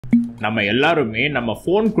நம்ம எல்லாருமே நம்ம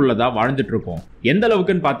போனுக்குள்ள தான் வாழ்ந்துட்டு இருக்கோம். எந்த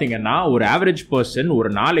அளவுக்குன்னு பாத்தீங்கன்னா ஒரு ஆவரேஜ் பர்சன் ஒரு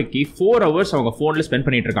நாளைக்கு 4 hours அவங்க போன்ல ஸ்பெண்ட்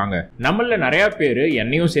பண்ணிட்டு இருக்காங்க. நம்மள நிறைய பேர்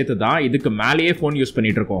என்னையும் சேர்த்து தான் இதுக்கு மேலேயே போன் யூஸ்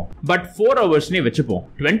பண்ணிட்டு இருக்கோம். பட் 4 hoursனே வச்சுப்போம்.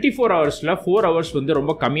 24 hoursல 4 hours வந்து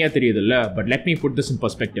ரொம்ப கம்மியா தெரியுது இல்ல? But let me put this in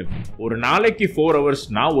perspective. ஒரு நாளைக்கு 4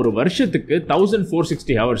 hoursனா ஒரு வருஷத்துக்கு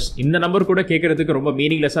 1460 hours. இந்த நம்பர் கூட கேட்கறதுக்கு ரொம்ப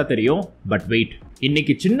மீனிங்லெஸ்ஸா தெரியும். பட் வெயிட்,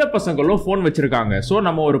 இன்னைக்கு சின்ன பசங்களும் போன் வச்சிருக்காங்க. சோ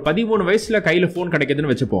நம்ம ஒரு 13 வயசுல கையில போன்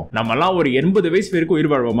கிடைக்குதுன்னு வச்சுப்போம். நம்ம எல்லாம் ஒரு 80 வயசு வரைக்கும்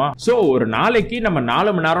உயிர் வாழ்வோமா? சோ ஒரு நாளைக்கு நம்ம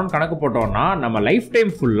 4 மணி நேரம் கணக்கு போட்டோம்னா நம்ம லைஃப்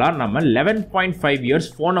டைம் ஃபுல்லா நம்ம 11.5 years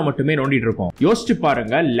போனை மட்டுமே நோண்டிட்டு இருக்கோம். யோசிச்சு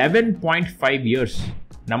பாருங்க, 11.5 years.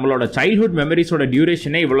 நம்மளோட சைல்ட்ஹுட் மெமரிஸோட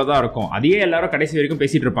டியூரேஷனே இவ்வளவுதான் இருக்கும். அதையே எல்லாரும் கடைசி வரைக்கும்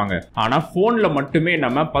பேசிட்டு இருப்பாங்க. ஆனா போன்ல மட்டுமே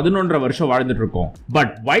நம்ம 11.5 வருஷம் வாழ்ந்துட்டு இருக்கோம்.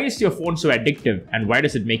 But why is your phone so addictive and why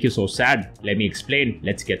does it make you so sad? Let me explain.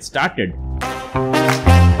 Let's get started.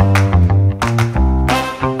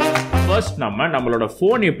 நம்மளோட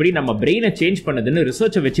போன் எப்படி நம்ம பிரெயினை சேஞ்ச் பண்ணுதுன்னு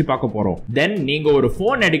ரிசர்ச் வச்சு பார்க்க போறோம். தென் நீங்க ஒரு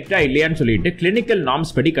போன் அடிக்டா இல்லையான்னு சொல்லிட்டு கிளினிக்கல்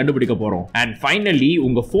நார்ம்ஸ் படி கண்டுபிடிக்க போறோம். அண்ட் ஃபைனலி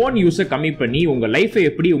உங்க போன் யூஸை கம்மி பண்ணி உங்க லைஃபை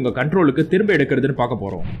எப்படி உங்க கண்ட்ரோலுக்கு திரும்ப எடுக்கிறதுன்னு பார்க்க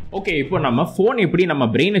போறோம். ஓகே, இப்போ நம்ம போன் எப்படி நம்ம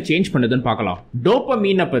பிரெயினை சேஞ்ச் பண்ணுதுன்னு பார்க்கலாம்.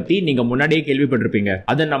 டோபமீனை பத்தி நீங்க முன்னாடியே கேள்விப்பட்டிருப்பீங்க.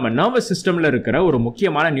 அது நம்ம நர்வஸ் சிஸ்டம்ல இருக்கிற ஒரு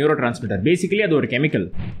முக்கியமான நியூரோ டிரான்ஸ்மிட்டர். பேசிக்கலி அது ஒரு கெமிக்கல்.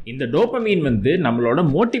 இந்த டோபமீன் வந்து நம்மளோட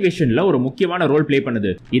மோட்டிவேஷன்ல ஒரு முக்கியமான ரோல் பிளே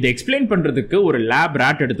பண்ணுது. இதை எக்ஸ்பிளைன் பண்றதுக்கு ஒரு லேப்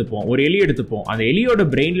ராட் எடுத்துப்போம், ஒரு எலி எடுத்துப்போம். அந்த எலியோட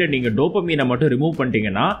பிரெயின்ல நீங்க டோபமீனை மட்டும் ரிமூவ்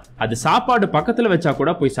பண்ணிட்டீங்கன்னா அது சாப்பாடு பக்கத்துல வச்சா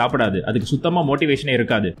கூட போய் சாப்பிடாது. அதுக்கு சுத்தமா மோட்டிவேஷனே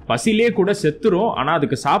இருக்காது. பசிலே கூட செத்துரும். ஆனா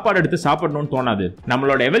அதுக்கு சாப்பாடு எடுத்து சாப்பிடணும்னு தோணாது.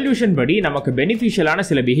 நம்மளோட எவல்யூஷன் படி நமக்கு பெனிஃபிஷியலான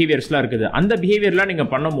சில பிஹேவியர்ஸ்லாம் இருக்குது. அந்த பிஹேவியர்லாம் நீங்க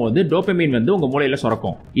பண்ணும்போது டோபமீன் வந்து உங்க மூளையில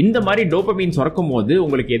சுரக்கும். இந்த மாதிரி டோபமீன் சுரக்கும் போது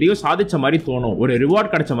உங்களுக்கு எதையோ சாதிச்ச மாதிரி தோணும், ஒரு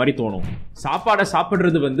ரிவார்ட் கிடைச்ச மாதிரி தோணும். சாப்பாடை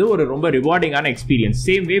சாப்பிடுறது வந்து ஒரு ரொம்ப ரிவார்டிங்கான எக்ஸ்பீரியன்ஸ்.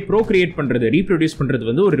 சேம் வே ப்ரோக்ரியேட் பண்றது, ரீப்ரொடியூஸ் பண்றது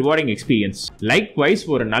வந்து ஒரு ரிவார்டிங் எக்ஸ்பீரியன்ஸ். லைக் வைஸ்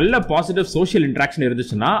ஒரு நல்ல பாசிட்டிவ் சோஷியல் இன்டராக்ஷன்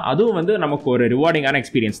இருந்துச்சுன்னா அதுவும் வந்து நமக்கு ஒரு ரிவார்டிங்கான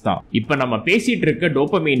எக்ஸ்பீரியன்ஸ் தான். இப்போ நம்ம பேசிட்டு இருக்க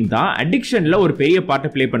டோபமீன் தான் அடிக்ஷன்ல ஒரு பெரிய பார்ட்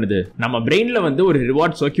ப்ளே பண்ணுது. நம்ம பிரெயின்ல வந்து ஒரு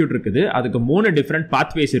ரிவார்ட் சர்க்யூட் இருக்குது. அதுக்கு 3 டிஃபரெண்ட்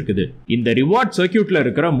பாத்வேஸ் இருக்குது. இந்த ரிவார்ட் சர்க்யூட்ல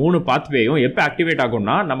இருக்கிற 3 பாத்வேயும் எப்ப ஆக்டிவேட்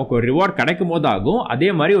ஆகும்னா நமக்கு ஒரு ரிவார்ட் கிடைக்கும் போது ஆகும்.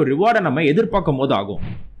 அதே மாதிரி ஒரு ரிவார்டை நம்ம எதிர்பார்க்கும் போது ஆகும்.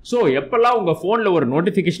 சோ எப்பெல்லாம் உங்க போன்ல ஒரு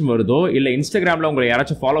நோட்டிபிகேஷன் வருதோ, இல்ல இன்ஸ்டாகிராம்ல உங்களை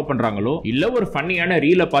யாராச்சும் ஃபாலோ பண்றாங்களோ, இல்ல ஒரு ஃபன்னியான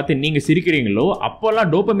ரீலை பார்த்து நீங்க சிரிக்கிறீங்களோ, அப்பெல்லாம்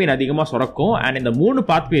டோபமீன் அதிகமா சுரக்கும். அண்ட் இந்த 3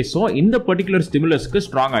 பாத்வேஸும் இந்த பர்டிகுலர் ஸ்டிமுலஸ்க்கு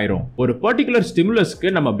ஸ்ட்ராங் ஆயிரும். ஒரு பர்டிகுலர்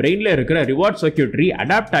ஸ்டிமுலஸ்க்கு நம்ம பிரெயின்ல இருக்கிற ரிவார்ட் சர்க்யூட்டரி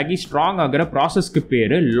அடாப்ட் ஆகி ஸ்ட்ராங் ஆகிற ப்ராசஸ்க்கு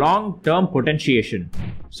பேரு லாங் டேர்ம் பொட்டன்ஷியேஷன்.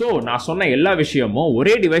 சோ நான் சொன்ன எல்லா விஷயமும்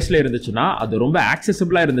ஒரே டிவைஸ்ல இருந்துச்சுன்னா, அது ரொம்ப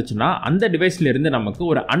ஆக்சசிபிளா இருந்துச்சுன்னா, அந்த டிவைஸ்ல இருந்து நமக்கு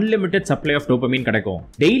ஒரு அன்லிமிட்டட் சப்ளை ஆஃப் டோபமீன் கிடைக்கும்.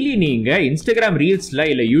 டெய்லி நீங்க இன்ஸ்டாகிராம் ரீல்ஸ்ல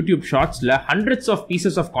இல்ல YouTube ஷார்ட்ஸ்ல hundreds of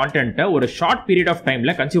pieces of கான்டென்ட்டை ஒரு ஷார்ட் பீரியட் ஆஃப்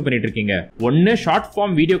டைம்ல கன்சியூம் பண்ணிட்டு இருக்கீங்க. ஒன்னு ஷார்ட்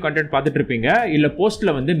ஃபார்ம் வீடியோ கான்டென்ட் பார்த்துட்டு இருப்பீங்க, இல்ல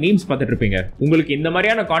போஸ்ட்ல வந்து மீம்ஸ் பார்த்துட்டு இருப்பீங்க. உங்களுக்கு இந்த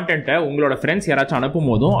மாதிரியான கான்டென்ட்டை உங்களோட ஃப்ரெண்ட்ஸ் யாராச்சும் அனுப்பும்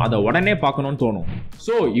போதும் அதை உடனே பார்க்கணும்னு தோணும்.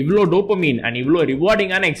 சோ இவ்ளோ டோபமீன் அண்ட் இவ்ளோ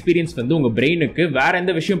ரிவார்டிங்கான எக்ஸ்பீரியன்ஸ் வந்து உங்க பிரெயினுக்கு வேற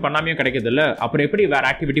எந்த விஷயம் பண்ணாமே கிடைக்குது இல்ல? அப்புறம் எப்படி வேற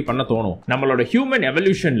ஆக்டிவிட்டி பண்ண தோணும்? நம்மளோட ஹியூமன்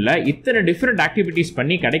எவல்யூஷன்ல இத்தனை டிஃபரெண்ட் ஆக்டிவிட்டிஸ்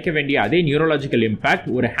பண்ணி கிடைக்க வேண்டிய அதே நியூரலாஜிக்கல் இம்பாக்ட்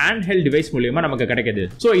ஒரு ஹேண்ட் ஹெல்ட் டிவைஸ் மூலமா நமக்கு கிடைக்குது.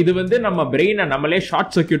 சோ இது வந்து நம்ம பிரெயினை நம்மளே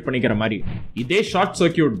ஷார்ட் சர்க்யூட் பண்ணிக்கிற மாதிரி. இதே ஷார்ட்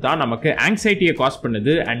சர்க்யூட் தான் நமக்கு ஆங்ஸைட்டியை காஸ்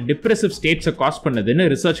பண்ணுது அண்ட் டிப்ரெசிவ் ஸ்டேட்ஸை காஸ் பண்ணுதுன்னு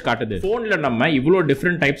ரிசர்ச் காட்டுது. போன்ல நம்ம இவ்வளவு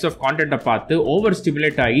டிஃபரெண்ட் டைப்ஸ் ஆஃப் கான்டென்ட்டை பார்த்து ஓவர்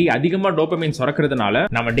ஸ்டிமுலேட் ஆகி அதிகமா டோபமீன் சுரக்கிறதுனால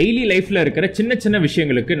நம்ம டெய்லி லைஃப்ல இருக்கிற சின்ன சின்ன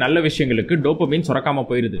விஷயங்களுக்கு, நல்ல விஷயங்களுக்கு டோபமீன் சுரக்காம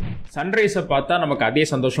போயிருது. சன்ரைஸை பார்த்தா நமக்கு அதே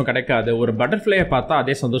சந்தோஷம் கிடைக்காது. ஒரு பட்டர்ஃப்ளையை பார்த்தா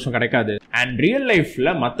அதே சந்தோஷம் கிடைக்காது. அண்ட் ரியல் லைஃப்ல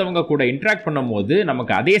மத்தவங்க கூட இன்டராக்ட் பண்ணும்போது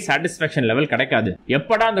நமக்கு அதே சாட்டிஸ்ஃபேக்ஷன் லெவல் கிடைக்காது.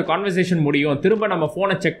 எப்படா அந்த கான்வர்சேஷன் முடியும், திரும்ப நம்ம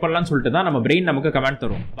போனை செக் பண்ணலாம்னு சொல்லிட்டு தான் நம்ம பிரெயின் நமக்கு கமெண்ட்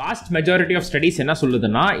தரும். வாஸ்ட் மெஜாரிட்டி ஆஃப் ஸ்டடீஸ் என்ன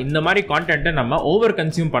சொல்லுதுன்னா, இந்த மாதிரி கான்டென்ட்டை நம்ம ஓவர்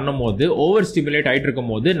கன்சியூம் பண்ணும்போது, ஓவர் ஸ்டிமுலேட் ஆயிட்டு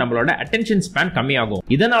இருக்கும்போது நம்மளோட அட்டென்ஷன் ஸ்பேன் கம்மியாகும்.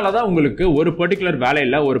 இதனால தான் உங்களுக்கு ஒரு பர்டிகுலர்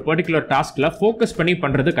வேலையில, ஒரு பர்டிகுலர் டாஸ்க்ல ஃபோக்கஸ் பண்ணி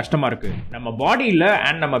பண்றது கஷ்டமா இருக்கு. நம்ம பாடியில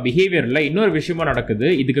அண்ட் நம்ம பிஹேவியர்ல இன்னொரு விஷயமா நடக்குது.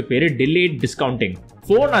 இதுக்கு பேரு டிலேட் டிஸ்கவுண்டிங்.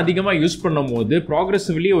 போன் அதிகமா யூஸ் பண்ணும்போது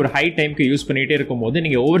ப்ராக்ரெசிவ்லி ஒரு ஹை டைம்க்கு யூஸ் பண்ணிட்டே இருக்கும்போது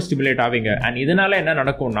நீங்க ஓவர் ஸ்டிமுலேட் ஆவீங்க. அண்ட் இதனால என்ன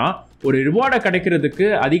நடக்கும்னா, ஒரு ரிவார்டை கிடைக்கிறதுக்கு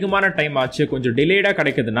அதிகமான டைம் ஆச்சு, கொஞ்சம் டிலேடா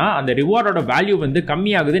கிடைக்குதுன்னா அந்த ரிவார்டோட வேல்யூ வந்து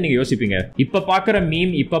கம்மியாகுது நீங்க யோசிப்பீங்க. இப்ப பாக்குற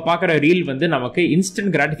மீம், இப்ப பாக்குற ரீல் வந்து நமக்கு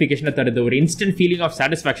இன்ஸ்டன்ட் கிராட்டிஃபிகேஷனை தருது, ஒரு இன்ஸ்டன்ட் ஃபீலிங் ஆஃப்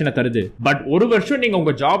சாட்டிஸ்ஃபேக்ஷனை தருது. பட் ஒரு வருஷம் நீங்க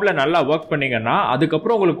உங்க ஜாப்ல நல்லா ஒர்க் பண்ணீங்கன்னா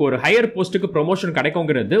அதுக்கப்புறம் உங்களுக்கு ஒரு ஹையர் போஸ்ட்டுக்கு ப்ரொமோஷன்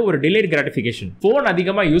கிடைக்குங்கிறது ஒரு டிலேட் கிராட்டிஃபிகேஷன். போன்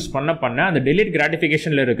அதிகமா யூஸ் பண்ண அந்த டிலேட்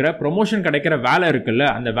கிராட்டிஃபிகேஷன்ல இருக்கிற ப்ரொமோஷன் கிடைக்கிற வேலை இருக்குல்ல,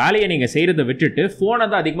 அந்த வேலையை நீங்க செய்யறதை விட்டுட்டு போனை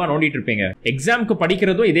தான் அதிகமா நோண்டிட்டு இருப்பீங்க. எக்ஸாம்க்கு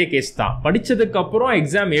படிக்கிறதும் இதே கேஸ் தான். படிச்சதுக்கு அப்புறம்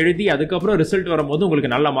எக்ஸாம் எழுதி அதுக்கப்புறம் ரிசல்ட் வரும்போது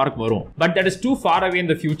உங்களுக்கு நல்ல மார்க் வரும். But that is two far away in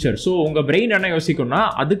the future. So உங்க பிரெயின் என்ன யோசிக்கும்னா,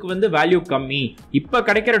 அதுக்கு வந்து வேல்யூ கம்மி, இப்ப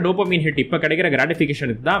கிடைக்கிற டோபமீன் ஹிட், இப்ப கிடைக்கிற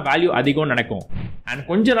கிராட்டிஃபிகேஷனுக்கு தான் வேல்யூ அதிகம்னு நினைக்கும். அண்ட்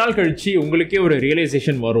கொஞ்ச நாள் கழிச்சு உங்களுக்கே ஒரு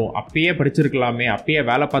ரியலைசேஷன் வரும், அப்பயே படிச்சிருக்கலாமே, அப்பயே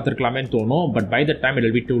வேலை பார்த்துருக்கலாமே தோணும். But by the time it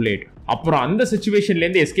will be too late. அப்புறம் அந்த சிச்சுவேஷன்ல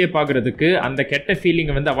இருந்து எஸ்கேப் ஆகுறதுக்கு, அந்த கெட்ட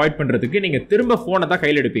ஃபீலிங்கை வந்து அவாய்ட் பண்றதுக்கு நீங்க திரும்ப போனை தான்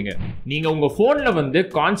கையில் எடுப்பீங்க. நீங்க உங்க போன்ல வந்து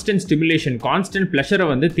கான்ஸ்டன்ட் ஸ்டிமுலேஷன், கான்ஸ்டன்ட் பிளஷரை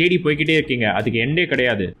வந்து தேடி போய்கிட்டே இருக்கீங்க. அதுக்கு எண்டே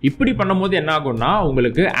கிடையாது. இப்படி பண்ணும்போது என்ன ஆகும்னா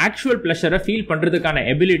உங்களுக்கு ஆக்சுவல் பிளஷரை ஃபீல் பண்றதுக்கான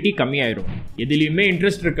எபிலிட்டி கம்மியாயிரும். எதுலயுமே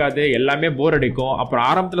இன்ட்ரெஸ்ட் இருக்காது, எல்லாமே போர் அடிக்கும். அப்புறம்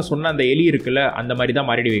ஆரம்பத்தில் சொன்ன அந்த எலி இருக்குல்ல, அந்த மாதிரி தான்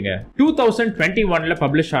மாறிடுவீங்க. 2021ல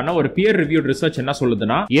பப்ளிஷ் ஆன ஒரு பியர் ரிவ்யூட் ரிசர்ச் என்ன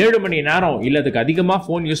சொல்லுதுன்னா, 7 மணி நேரம் இல்ல அதுக்கு அதிகமா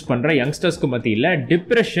போன் யூஸ் பண்ற யங்ஸ்டர்ஸ்க்கு மத்தியில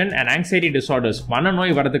டிப்ரெஷன் அண்ட் ஆங்ஸைட்டி டிசார்டர்ஸ்,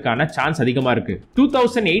 மனநோய் வரதுக்கான சான்ஸ் அதிகமா இருக்கு.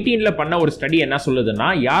 2018ல பண்ண ஒரு ஸ்டடி என்ன சொல்லுதுன்னா,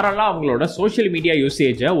 யாரெல்லாம் அவங்களோட சோஷியல் மீடியா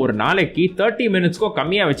யூசேஜ ஒரு நாளைக்கு 30 மினிட்ஸ்க்கோ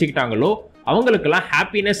கம்மியா வச்சுக்கிட்டாங்களோ அவங்களுக்கெல்லாம்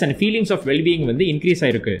happiness and feelings of wellbeing வந்து இன்க்ரீஸ்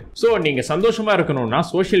ஆயிருக்கு. ஸோ நீங்க சந்தோஷமா இருக்கணும்னா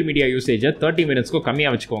சோஷியல் மீடியா யூசேஜை 30 மினிட்ஸ்க்கோ கம்மியா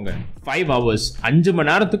வச்சுக்கோங்க. 5 hours 5 மணி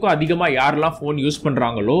நேரத்துக்கும் அதிகமா யாரெல்லாம் போன் யூஸ்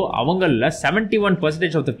பண்றாங்களோ அவங்கள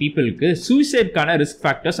 71% ஆஃப் த பீப்புளுக்கு சூசைட்கான ரிஸ்க்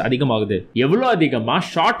ஃபேக்டர்ஸ் அதிகமாகுது. எவ்வளவு அதிகமா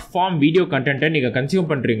ஷார்ட் ஃபார்ம் வீடியோ கண்டென்ட்டை நீங்க கன்சியூம்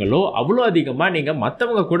பண்றீங்களோ அவ்வளவு அதிகமா நீங்க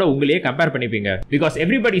மத்தவங்க கூட உங்களையே compare பண்ணிப்பீங்க. Because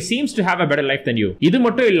everybody seems to have a better life then you. இது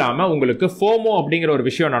மட்டும் இல்லாம உங்களுக்கு FOMO அப்படிங்கிற ஒரு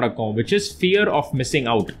விஷயம் நடக்கும், which is fear of missing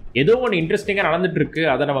out. ஏதோ ஒன்று இன்ட்ரெஸ்டிங்கா நடந்துட்டு இருக்கு,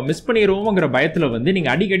 அதை நம்ம மிஸ் பண்ணிடுவோங்கிற பயத்துல வந்து நீங்க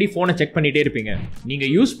அடிக்கடி போனை செக் பண்ணிட்டே இருப்பீங்க. நீங்க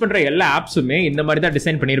யூஸ் பண்ற எல்லா ஆப்ஸுமே இந்த மாதிரி தான்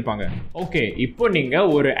டிசைன் பண்ணிருப்பாங்க. ஓகே, இப்போ நீங்க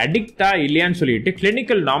ஒரு அடிக்டா இல்லையான்னு சொல்லிட்டு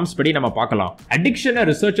கிளினிக்கல் நார்ம்ஸ் படி நம்ம பார்க்கலாம். அடிக்ஷனை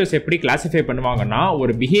ரிசர்ச்சர்ஸ் எப்படி கிளாசிஃபை பண்ணுவாங்கன்னா,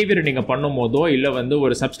 ஒரு பிஹேவியர் நீங்க பண்ணும் போதோ இல்ல வந்து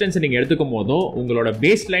ஒரு சப்ஸ்டன்ஸ் நீங்க எடுத்துக்கும் போதோ உங்களோட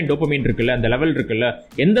பேஸ் லைன் டோபமைன் இருக்குல்ல, அந்த லெவல் இருக்குல்ல,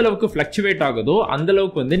 எந்த அளவுக்கு ஃபிளக்சுவேட் ஆகுதோ அந்த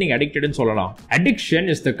அளவுக்கு வந்து நீங்க அடிக்டட்னு சொல்லலாம். Addiction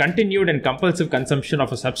is the continued and compulsive consumption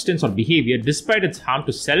of a substance or behavior despite its harm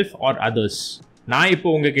to self or others. நான் இப்போ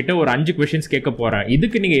உங்ககிட்ட ஒரு 5 questions கேட்க போறேன்.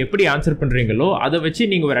 இதுக்கு நீங்க எப்படி ஆன்சர் பண்றீங்களோ அதை வச்சு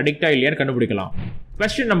நீங்க ஒரு அடிக்டா இல்லையான்னு கண்டுபிடிக்கலாம்.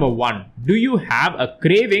 Question number 1. Do you have a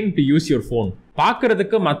craving to use your phone?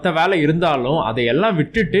 பார்க்கறதுக்கு மற்ற வேலை இருந்தாலும் அதையெல்லாம்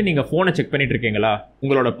விட்டுட்டு நீங்க போனை செக் பண்ணிட்டு இருக்கீங்களா?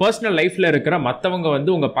 உங்களோட பர்சனல் லைஃப்ல இருக்கிற மற்றவங்க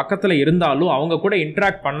வந்து உங்க பக்கத்துல இருந்தாலும் அவங்க கூட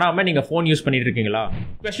இன்டராக்ட் பண்ணாம நீங்க போன் யூஸ் பண்ணிட்டு இருக்கீங்களா?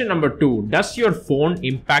 Question number 2. Does your phone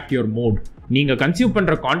impact your mood? நீங்க கன்சியூம்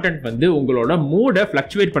பண்ற கான்டென்ட் வந்து உங்களோட மூடை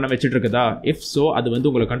ஃபிளக்சுவேட் பண்ண வச்சிட்டு இருக்குதா? இஃப் சோ அது வந்து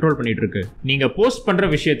உங்களை கண்ட்ரோல் பண்ணிட்டு இருக்கு. நீங்க போஸ்ட் பண்ற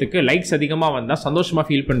விஷயத்துக்கு லைக்ஸ் அதிகமா வந்தா சந்தோஷமா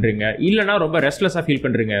ஃபீல் பண்றீங்க, இல்லனா ரொம்ப ரெஸ்ட்லெஸ்ஸா ஃபீல்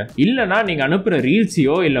பண்றீங்க, இல்லனா நீங்க அனுப்புற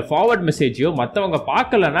ரீல்ஸையோ இல்ல ஃபார்வர்ட் மெசேஜையோ மத்தவங்க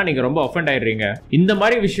பார்க்கலனா நீங்க ரொம்ப அஃபெண்ட் ஆயிடுறீங்க. இந்த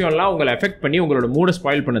மாதிரி விஷயம்லாம் உங்களை எஃபெக்ட் பண்ணி உங்களோட மூடை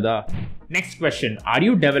ஸ்பாயில் பண்ணுதா? Next question. Are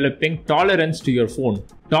you developing tolerance to your phone?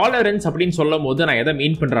 Tolerance அப்படின்னு சொல்லும் போது நான் எதை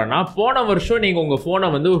மீன் பண்றேன்னா, போன வருஷம் நீங்க உங்க போனை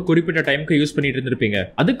வந்து ஒரு குறிப்பிட்ட டைமுக்கு யூஸ் பண்ணிட்டு இருந்திருப்பீங்க.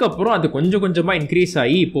 அதுக்கப்புறம் அது கொஞ்சம் கொஞ்சமா இன்க்ரீஸ்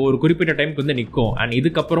ஆகி இப்போ ஒரு குறிப்பிட்ட டைமுக்கு வந்து நிற்கும். அண்ட்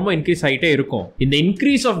இதுக்கப்புறமும் இன்க்ரீஸ் ஆகிட்டே இருக்கும். இந்த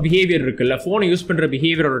இன்க்ரீஸ் ஆஃப் பிஹேவியர் இருக்குல்ல, போனை யூஸ் பண்ற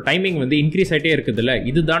பிஹேவியரோட டைமிங் வந்து இன்க்ரீஸ் ஆகிட்டே இருக்குதுல்ல,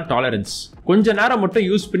 இதுதான் டாலரன்ஸ். கொஞ்ச நேரம் மட்டும்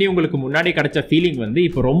யூஸ் பண்ணி உங்களுக்கு முன்னாடி கிடைச்ச ஃபீலிங் வந்து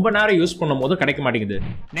இப்போ ரொம்ப நேரம் யூஸ் பண்ணும் போது கிடைக்க மாட்டேங்குது.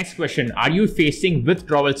 Next question. Are you facing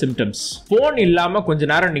withdrawal symptoms? Phone இல்லாம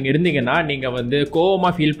கொஞ்ச நேரம் நீங்க இருந்தீங்கன்னா நீங்க வந்து கோவமா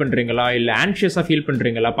ஃபீல் பண்றீங்களா, இல்ல ஆன்ஷியஸா ஃபீல்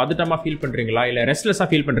பண்றீங்களா, பதட்டமா ஃபீல் பண்றீங்களா, இல்ல ரெஸ்ட்லெஸ்ஸா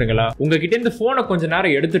ஃபீல் பண்றீங்களா? உங்ககிட்ட இந்த போனை கொஞ்ச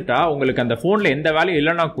நேரம் எடுத்துட்டா உங்களுக்கு அந்த போன்ல எந்த வேலையும்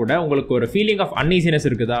இல்லைன்னா கூட உங்களுக்கு ஒரு ஃபீலிங் ஆஃப் அன்ஈசினஸ்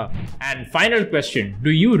இருக்குதா? And final question.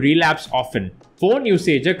 Do you relapse often? Phone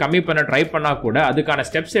யூசேஜை கம்மி பண்ண ட்ரை பண்ணா கூட, அதுக்கான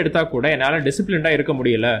ஸ்டெப்ஸ் எடுத்தா கூட என்னால டிசிப்ளின்டா இருக்க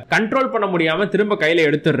முடியல, கண்ட்ரோல் பண்ண முடியாம திரும்ப கையில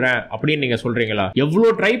எடுத்துடுறேன் அப்படின்னு நீங்க சொல்றீங்களா?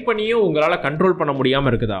 எவ்வளவு ட்ரை பண்ணியும் உங்களால கண்ட்ரோல் பண்ண முடியாம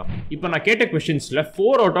இருக்குதா? இப்போ நான் கேட்ட क्वेश्चंसல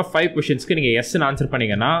 4 out of 5 क्वेश्चंसக்கு நீங்க எஸ் னு ஆன்சர்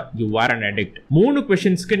பண்ணீங்கன்னா you are an addict. 3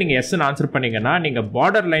 क्वेश्चंसக்கு நீங்க எஸ் னு ஆன்சர் பண்ணீங்கன்னா நீங்க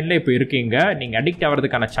பார்டர் லைன்ல இப்போ இருக்கீங்க, நீங்க அடிக்ட்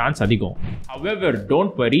ஆகிறதுக்கான சான்ஸ் அதிகம். However,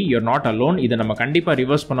 don't worry, you're not alone. இதை நம்ம கண்டிப்பா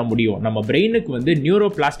ரிவர்ஸ் பண்ண முடியும். நம்ம பிரெயினுக்கு வந்து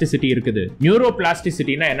நியூரோபிளாஸ்டிசிட்டி இருக்குது.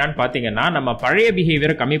 நியூரோபிளாஸ்டிசிட்டினா என்னன்னு பாத்தீங்கன்னா, நம்ம பழைய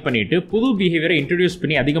பிஹேவியரை கம்மி பண்ணிட்டு புது பிஹேவியரை இன்ட்ரோடியூஸ்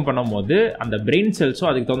பண்ணி அதிகம் பண்ணும்போது அந்த பிரெயின் செல்ஸும்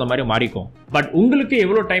அதுக்கு தகுந்த மாதிரி மாறிக்கும். பட் உங்களுக்கு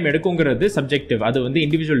எவ்வளவு டைம் எடுக்குங்கிறது சப்ஜெக்டிவ், அது வந்து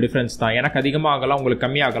இண்டிவிஜுவல் டிஃபரன்ஸ் தான். எனக்கு அதிகமாக ஆகலாம், உங்களுக்கு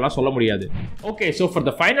கம்மியாகலாம் சொல்ல முடியாது. Okay, so for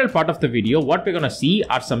the final part of the video, what we're going to see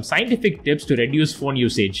are some scientific tips to reduce phone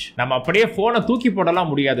usage. நம்ம அப்படியே போனை தூக்கி போடலாம்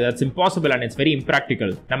முடியாது, that's impossible and it's very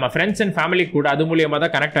impractical. நம்ம ஃப்ரெண்ட்ஸ் அண்ட் ஃபேமிலி கூட அது மூலமா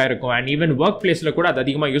தான் கனெக்ட் ஆயிருக்கும், அண்ட் ஈவன் ஒர்க் பிளேஸ்ல கூட அது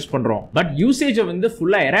அதிகமா யூஸ் பண்றோம். பட் யூசேஜை வந்து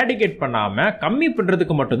ஃபுல்லா எராடிகேட் பண்ணாம கம்மி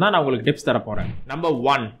பண்றதுக்கு மட்டும் தான் நான் உங்களுக்கு டிப்ஸ் தர போறேன். Number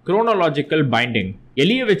 1. Chronological binding.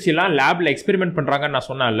 எலிய வச்சுலாம் லேப்ல எக்ஸ்பெரிமெண்ட் பண்றாங்கன்னு நான்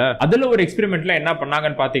சொன்னேன்ல, அதுல ஒரு எக்ஸ்பெரிமெண்ட்ல என்ன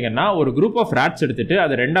பண்ணாங்கன்னு பாத்தீங்கன்னா, ஒரு குரூப் ஆஃப் ராட்ஸ் எடுத்துட்டு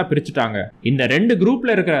அதை ரெண்டா பிரிச்சுட்டாங்க. இந்த ரெண்டு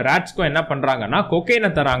குரூப்ல இருக்கிற ராட்ஸ்க்கும் என்ன பண்றாங்கன்னா கொக்கைனை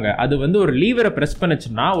தராங்க. அது வந்து ஒரு லீவரை பிரஸ்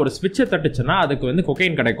பண்ணுச்சுன்னா, ஒரு ஸ்விட்சை தட்டுச்சுன்னா அதுக்கு வந்து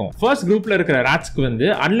கொக்கைன் கிடைக்கும். ஃபர்ஸ்ட் குரூப்ல இருக்கிற ராட்ஸ்க்கு வந்து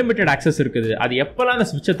அன்லிமிட்டட் ஆக்சஸ் இருக்குது. அது எப்பெல்லாம் அந்த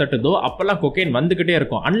ஸ்விட்சை தட்டுதோ அப்பெல்லாம் கொக்கைன் வந்துகிட்டே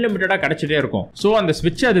இருக்கும், அன்லிமிட்டடா கிடைச்சிட்டே இருக்கும். சோ அந்த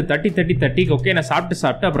ஸ்விட்சை அது தட்டி தட்டி தட்டி கொக்கைனை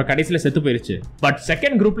சாப்பிட்டு அப்புறம் கடைசியில செத்து போயிருச்சு. பட்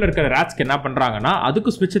செகண்ட் குரூப்ல இருக்கிற ராட்ஸ்க்கு என்ன பண்றாங்கன்னா,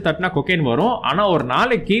 அதுக்கு ஸ்விட்சை தட்டினா கொக்கைன் வரும், ஆனா ஒரு ஒரு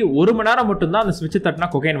நாளைக்கு 1 மணி நேரம் மட்டும் தான் அந்த ஸ்விட்ச் தட்டினா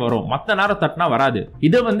கொக்கைன் வரும், மத்த நேரம் தட்டினா வராது.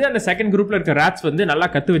 இதை வந்து அந்த செகண்ட் குரூப்ல இருக்க ராட்ஸ் வந்து நல்லா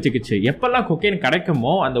கத்து வச்சுக்கிச்சு. எப்பெல்லாம் கொக்கைன்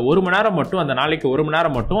கிடைக்குமோ அந்த 1 மணி நேரம் மட்டும், அந்த நாளைக்கு 1 மணி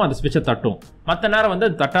நேரம் மட்டும் அந்த ஸ்விட்சை தட்டும், மத்த நேரம் வந்து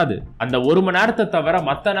அது தட்டாது. அந்த 1 மணி நேரத்தை தவிர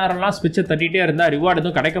மத்த நேரம்லாம் ஸ்விட்சை தட்டிட்டே இருந்தா ரிவார்டு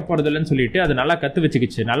எதுவும் கிடைக்க போறது இல்லைன்னு சொல்லிட்டு அது நல்லா கத்து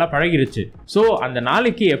வச்சுக்கிச்சு, நல்லா பழகிருச்சு. சோ அந்த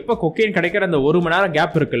நாளைக்கு எப்ப கொக்கைன் கிடைக்கிற அந்த 1 மணி நேரம்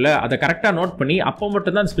கேப் இருக்குல்ல, அதை கரெக்டா நோட் பண்ணி அப்போ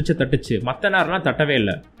மட்டும் தான் ஸ்விட்சை தட்டுச்சு, மத்த நேரம்லாம் தட்டவே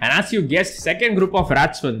இல்லை. And as you guessed, second group of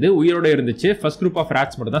rods வந்து உயிரோட இருந்துச்சு, ஃபர்ஸ்ட் குரூப் ஆஃப்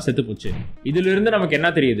ராட்ஸ் மட்டும் தான் செத்து போச்சு. இதுல இருந்து நமக்கு என்ன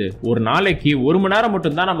தெரியுது, ஒரு நாளைக்கு 1 மணி நேரம்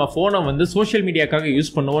மட்டும் தான் நம்ம போனை வந்து சோஷியல் மீடியாக்காக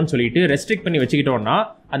யூஸ் பண்ணுவோம்னு சொல்லிட்டு ரெஸ்ட்ரிக்ட் பண்ணி வச்சுக்கிட்டோம்னா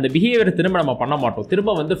அந்த பிஹேவியர் திரும்ப நம்ம பண்ண மாட்டோம்,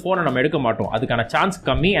 திரும்ப வந்து போனை நம்ம எடுக்க மாட்டோம். அதுக்கான சான்ஸ்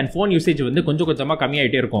கம்மி அண்ட் போன் யூசேஜ் வந்து கொஞ்சம் கொஞ்சமா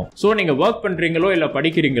கம்மியாயிட்டே இருக்கும். சோ நீங்க ஒர்க் பண்றீங்களோ இல்ல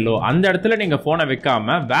படிக்கிறீங்களோ அந்த இடத்துல நீங்க போனை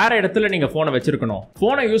வைக்காம வேற இடத்துல நீங்க போனை வச்சிருக்கணும்.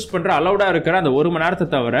 போனை யூஸ் பண்ற அலௌடா இருக்கிற அந்த 1 மணி நேரத்தை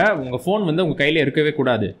தவிர உங்க போன் வந்து உங்க கையில இருக்கவே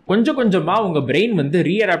கூடாது. கொஞ்சம் கொஞ்சமா உங்க பிரெயின் வந்து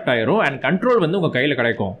ரீஅடாப்ட் ஆயிரும் அண்ட் கண்ட்ரோல் வந்து உங்க கையில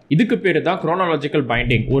கிடைக்கும். இதுக்கு பேரு தான் chronological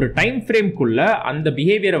binding. ஒரு டைம் ஃப்ரேம்க்குள்ள அந்த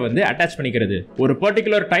பிஹேவியரை வந்து அட்டாச் பண்ணிக்கிறது. ஒரு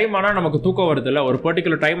பர்டிகுலர் டைம் ஆனா நமக்கு தூக்கம் வருது இல்ல, ஒரு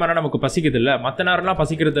பர்டிகுலர் டைம் ஆனா நமக்கு பசிக்குது இல்ல, மத்த நேரம்லாம்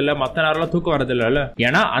பசிக்கிறது இல்ல, மத்த நேரம்லாம் தூக்கம் வரது இல்ல.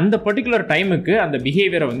 ஏன்னா அந்த பர்டிகுலர் டைமுக்கு அந்த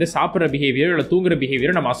பிஹேவியரை வந்து சாப்பிடுற பிஹேவியர் இல்ல தூங்குற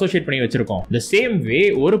பிஹேவியர் நம்ம அசோசியேட் பண்ணி வச்சிருக்கோம். the same way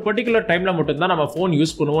ஒரு பர்டிகுலர் டைம்ல மட்டும் தான் நம்ம போன்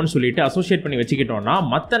யூஸ் பண்ணுவோம்னு சொல்லிட்டு அசோசியேட் பண்ணி வச்சுக்கிட்டோம்னா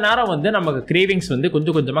மத்த நேரம் வந்து நமக்கு கிரேவிங்ஸ் வந்து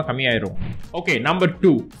கொஞ்சம் கொஞ்சமா கம்மியாயிரும். Okay, number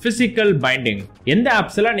 2 physical binding. எந்த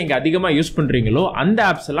ஆப்ஸ் எல்லாம் நீங்க அதிகமா யூஸ் பண்றீங்களோ அந்த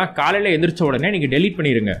ஆப்ஸ் எல்லாம் காலையில எந்திரிச்ச உடனே நீங்க டெலீட்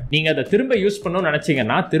பண்ணிருங்க. நீங்க அதை திரும்ப யூஸ் பண்ணணும்னு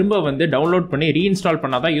நினைச்சீங்கன்னா திரும்ப வந்து டவுன்லோட் பண்ணி ரீஇன்ஸ்டால்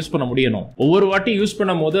பண்ணாதான் யூஸ் பண்ண முடியும். ஒவ்வொரு வாட்டி யூஸ்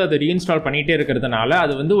பண்ணும்போது அதை ரீஇன்ஸ்டால் பண்ணிட்டே இருக்கிறதுனால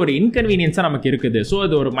அது வந்து ஒரு இன்கன்வீனியன்ஸா நமக்கு இருக்குது. சோ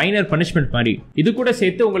அது ஒரு மைனர் பனிஷ்மெண்ட் மாதிரி. இது கூட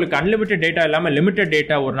சேர்த்து உங்களுக்கு அன்லிமிட்டட் டேட்டா இல்லாம லிமிட்டட்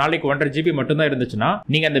டேட்டா ஒரு நாளைக்கு 1.5 GB மட்டும் தான் இருந்துச்சுன்னா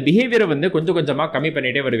நீங்க அந்த பிஹேவியரை வந்து கொஞ்சம் கொஞ்சமா கம்மி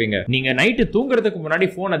பண்ணிட்டே வருவீங்க. நீங்க நைட்டு தூங்குறதுக்கு முன்னாடி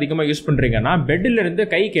போன் அதிகமா யூஸ் பண்றீங்கன்னா பெட்ல இருந்து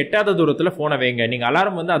கைக்கு எட்டாத தூரத்துல போனை வைங்க. நீங்க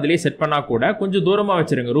அலாரம் வந்து அதிலே செட் பண்ணா கூட கொஞ்சம் தூரமா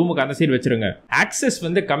வச்சிருங்க, ரூமுக்கு அந்த சைடு வச்சிருங்க. ஆக்சஸ்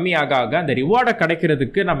வந்து கம்மி ஆக ஆக அந்த ரிவார்டை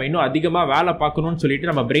கிடைக்கிறதுக்கு நம்ம இன்னும் அதிகமா வேலை பார்க்கணும்னு சொல்லிட்டு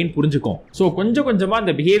நம்ம பிரெயின் புரிஞ்சுக்கும். சோ கொஞ்சம் கொஞ்சமா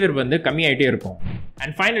அந்த பிஹேவியர் வந்து கம்மியாயிட்டே இருக்கும்.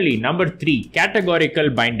 And finally number 3 categorical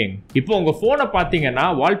binding. இப்போ உங்க போனை பாத்தீங்கன்னா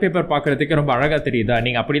வால்பேப்பர் பாக்குறதுக்கு ரொம்ப அழகா தெரியுதா,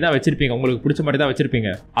 நீங்க அப்படிதான் வச்சிருப்பீங்க, உங்களுக்கு பிடிச்ச மாதிரி தான்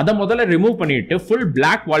வச்சிருப்பீங்க. அதை முதல்ல ரிமூவ் பண்ணிட்டு ஃபுல்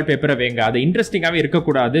பிளாக் வால்பேப்பரை வைங்க. அது இன்ட்ரெஸ்டிங்காவே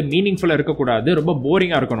இருக்கக்கூடாது, மீனிங்ஃபுல்லா இருக்கக்கூடாது, ரொம்ப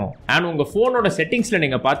போரிங்கா இருக்கணும். அண்ட் உங்க போனோட செட்டிங்ஸ்ல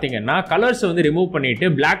நீங்க பாத்தீங்கன்னா கலர்ஸ் வந்து ரிமூவ் பண்ணிட்டு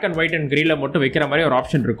பிளாக் அண்ட் ஒயிட் அண்ட் கிரீன்ல மட்டும் வைக்கிற மாதிரி ஒரு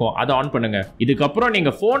ஆப்ஷன் இருக்கும், அதை ஆன் பண்ணுங்க. இதுக்கப்புறம்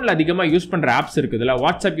நீங்க போன்ல அதிகமா யூஸ் பண்ற ஆப்ஸ் இருக்குதுல,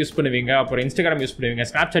 வாட்ஸ்அப் யூஸ் பண்ணுவீங்க, அப்புறம் இன்ஸ்டாகிராம் யூஸ் பண்ணுவீங்க,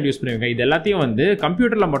 ஸ்னாப்சாட் யூஸ் பண்ணுவீங்க, இது எல்லாத்தையும் வந்து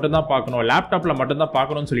கம்ப்யூட்டர்ல மட்டும் தான் பார்க்கணும், லேப்டாப்ல மட்டும் தான்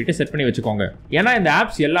பார்க்கணும்னு சொல்லிட்டு செட் பண்ணி வச்சுக்கோங்க. ஏன்னா இந்த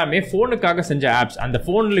ஆப்ஸ் எல்லாமே போனுக்காக செஞ்ச ஆப்ஸ், அந்த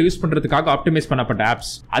போன்ல யூஸ் பண்றதுக்காக ஆப்டிமைஸ் பண்ணப்பட்ட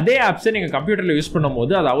ஆப்ஸ். அதே ஆப்ஸ் நீங்க கம்ப்யூட்டர்ல யூஸ்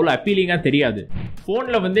பண்ணும்போது அது அவ்வளவு அப்பீலிங்கா தெரியாது.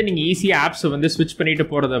 போன்ல வந்து நீங்க ஈஸியா ஆப்ஸ் வந்து ஸ்விட்ச் பண்ணிட்டு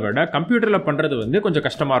போறதை விட கம்ப்யூட்டர்ல பண்றது வந்து கொஞ்சம்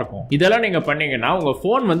கஷ்டமா இருக்கும். இதெல்லாம் நீங்க பண்ணீங்கன்னா உங்க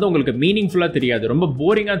போன் வந்து உங்களுக்கு மீனிங்ஃபுல்லா தெரியாது, ரொம்ப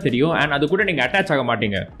போரிங்கா தெரியும். அண்ட் அது கூட நீங்க அட்டாச் ஆக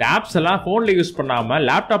மாட்டீங்க. இந்த ஆப்ஸ் எல்லாம் போன்ல யூஸ் பண்ணாம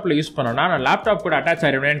லேப்டாப்ல யூஸ் பண்ணனா நான் லேப்டாப் கூட அட்டாச்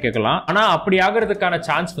ஆயிருவேன்னு கேட்கலாம். ஆனா அப்படி ஆகிறதுக்கான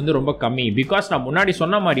சான்ஸ் வந்து ரொம்ப கம்மி. பிகாஸ் நான் முன்னாடி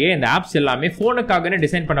சொன்ன மாதிரியே இந்த ஆப்ஸ் எல்லாமே போனுக்காக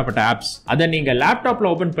டிசைன் பண்ணப்பட்ட ஆப்ஸ். அதை நீங்க லேப்டாப்ல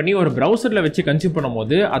ஓபன் பண்ணி ஒரு பிரவுசர்ல வச்சு கன்சியூம்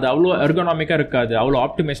பண்ணும்போது அது அவ்வளவு எர்கனாமிக்கா இருக்காது, அவ்வளவு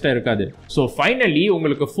ஆப்டிமைஸ்டா இருக்காது. சோ ஃபைனலி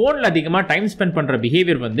உங்களுக்கு போன்ல அதிகமா டைம் ஸ்பெண்ட் பண்ற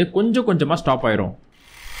பிஹேவியர் வந்து கொஞ்சம் கொஞ்சமா ஸ்டாப் ஆயிரும்.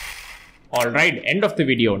 Alright, end of the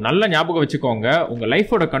video. நல்ல ஞாபகம் வச்சுக்கோங்க, உங்க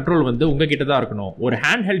லைஃபோட கண்ட்ரோல் வந்து உங்ககிட்ட தான் இருக்கணும், ஒரு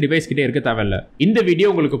ஹேண்ட் ஹெல்ட் டிவைஸ் கிட்டே இருக்க தேவையில்ல. இந்த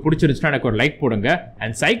வீடியோ உங்களுக்கு பிடிச்சிருந்துச்சுன்னா எனக்கு ஒரு லைக் போடுங்க.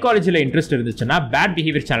 அண்ட் சைக்காலஜில இன்ட்ரெஸ்ட் இருந்துச்சுன்னா பேட்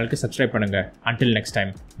பிஹேவியர் சேனலுக்கு சப்ஸ்கிரைப் பண்ணுங்க. Until next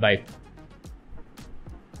time, bye.